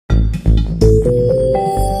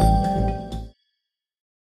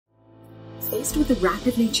Faced with a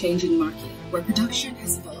rapidly changing market where production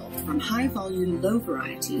has evolved from high volume, low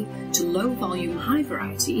variety to low volume, high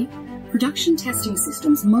variety, production testing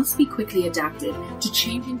systems must be quickly adapted to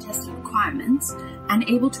changing testing requirements and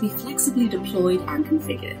able to be flexibly deployed and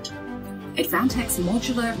configured. Advantech's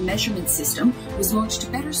modular measurement system was launched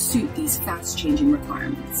to better suit these fast-changing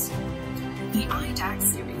requirements. The iDAQ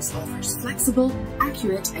series offers flexible,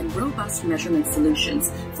 accurate, and robust measurement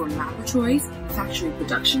solutions for laboratories, factory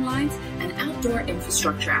production lines, and outdoor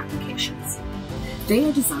infrastructure applications. They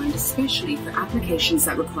are designed especially for applications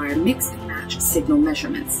that require mix and match signal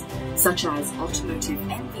measurements, such as automotive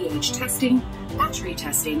NVH testing, battery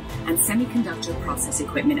testing, and semiconductor process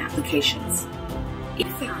equipment applications.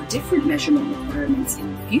 If there are different measurement requirements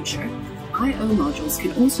in the future, I/O modules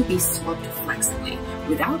can also be swapped flexibly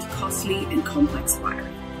without costly and complex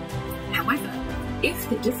wiring. However, if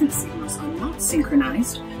the different signals are not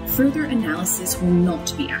synchronized, further analysis will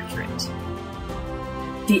not be accurate.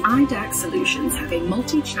 The iDAQ solutions have a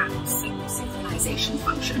multi-channel signal synchronization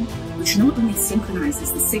function, which not only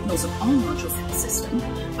synchronizes the signals of all modules in the system,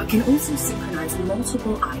 but can also synchronize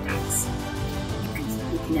multiple iDAQs. You can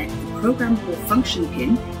simply connect the programmable function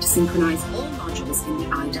pin to synchronize all modules in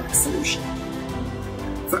the iDAQ solution.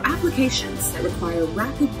 For applications that require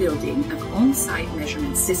rapid building of on-site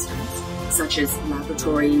measurement systems, such as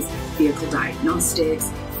laboratories, vehicle diagnostics,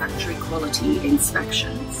 factory quality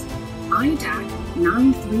inspections, iDAQ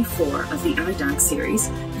 934 of the iDAQ series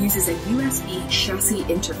uses a USB chassis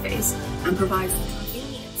interface and provides the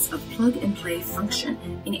convenience of plug-and-play function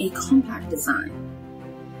in a compact design.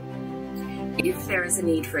 If there is a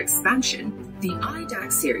need for expansion, the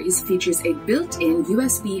iDAQ series features a built-in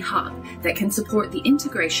USB hub that can support the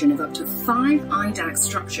integration of up to 5 iDAQ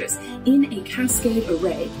structures in a cascade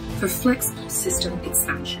array for flexible system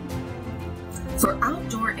expansion. For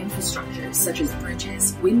outdoor infrastructure such as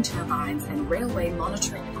bridges, wind turbines, and railway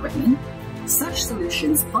monitoring equipment, such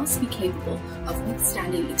solutions must be capable of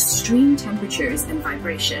withstanding extreme temperatures and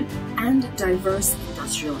vibration and diverse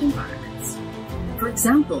industrial environments. For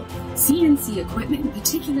example, CNC equipment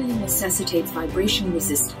particularly necessitates vibration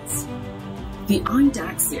resistance. The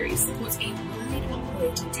iDAQ series supports a wide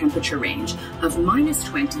operating temperature range of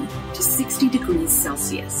 -20 to 60 degrees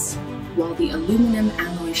Celsius, while the aluminum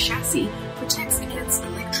alloy chassis protects against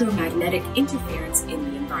electromagnetic interference in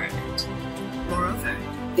the environment. Moreover,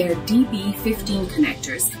 their DB15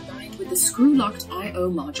 connectors combined with the screw-locked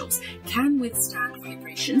I/O modules can withstand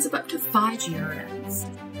vibrations of up to 5 newtons.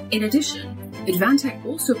 In addition, Advantech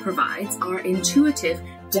also provides our intuitive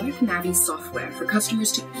DAQ Navi software for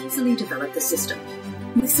customers to easily develop the system.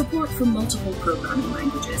 With support for multiple programming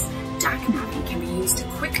languages, DAQ Navi can be used to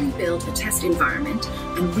quickly build a test environment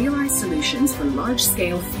and realize solutions for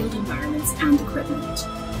large-scale field environments and equipment.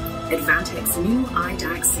 Advantech's new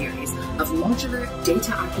iDAQ series of modular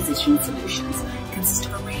data acquisition solutions consists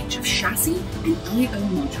of a range of chassis and I/O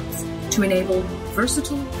modules to enable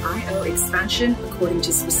versatile I/O expansion according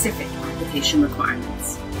to specific application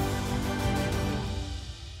requirements.